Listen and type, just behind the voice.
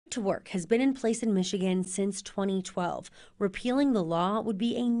to work has been in place in Michigan since 2012. Repealing the law would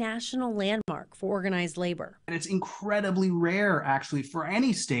be a national landmark for organized labor. And it's incredibly rare, actually, for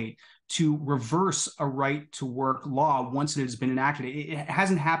any state to reverse a right to work law once it has been enacted. It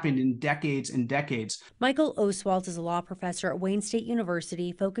hasn't happened in decades and decades. Michael Oswalt is a law professor at Wayne State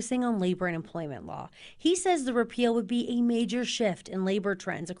University focusing on labor and employment law. He says the repeal would be a major shift in labor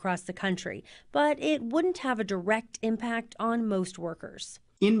trends across the country, but it wouldn't have a direct impact on most workers.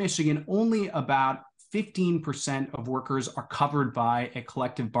 In Michigan, only about 15% of workers are covered by a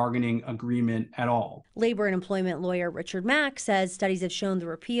collective bargaining agreement at all. Labor and employment lawyer Richard Mack says studies have shown the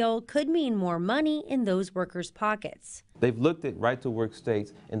repeal could mean more money in those workers' pockets. They've looked at right-to-work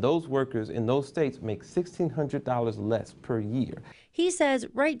states, and those workers in those states make $1,600 less per year. He says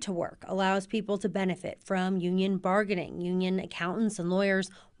right to work allows people to benefit from union bargaining, union accountants and lawyers,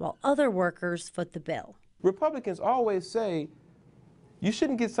 while other workers foot the bill. Republicans always say, you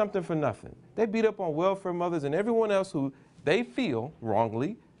shouldn't get something for nothing. They beat up on welfare mothers and everyone else who they feel,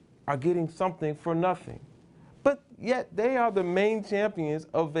 wrongly, are getting something for nothing. But yet they are the main champions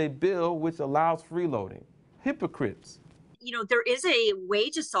of a bill which allows freeloading. Hypocrites. You know, there is a way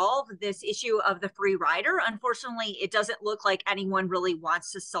to solve this issue of the free rider. Unfortunately, it doesn't look like anyone really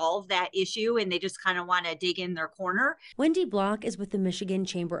wants to solve that issue, and they just kind of want to dig in their corner. Wendy Block is with the Michigan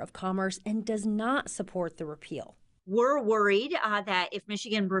Chamber of Commerce and does not support the repeal. We're worried that if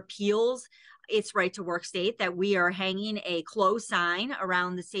Michigan repeals its right to work state, that we are hanging a close sign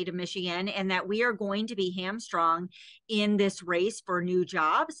around the state of Michigan and that we are going to be hamstrung in this race for new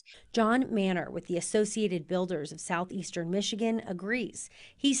jobs. John Manor with the Associated Builders of Southeastern Michigan agrees.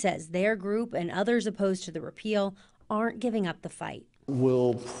 He says their group and others opposed to the repeal aren't giving up the fight.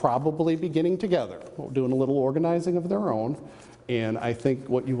 We'll probably be getting together, doing a little organizing of their own. And I think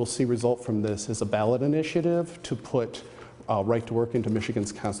what you will see result from this is a ballot initiative to put right to work into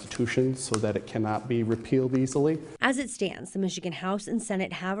Michigan's Constitution so that it cannot be repealed easily. As it stands, the Michigan House and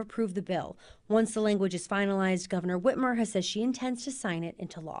Senate have approved the bill. Once the language is finalized, Governor Whitmer has said she intends to sign it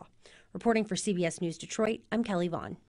into law. Reporting for CBS News Detroit, I'm Kelly Vaughn.